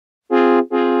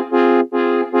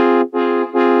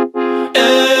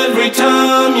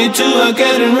you two are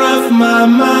getting rough. My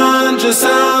mind just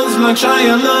sounds like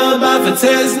Shia LaBeouf. It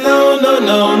says no, no,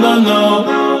 no, no,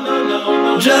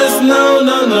 no. Just no,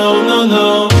 no, no, no,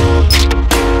 no.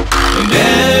 And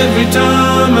every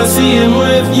time I see him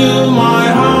with you, my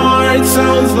heart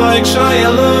sounds like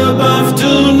Shia LaBeouf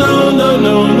too. No, no,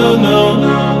 no, no, no.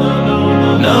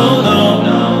 No, no,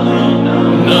 no,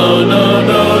 no, no,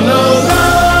 no.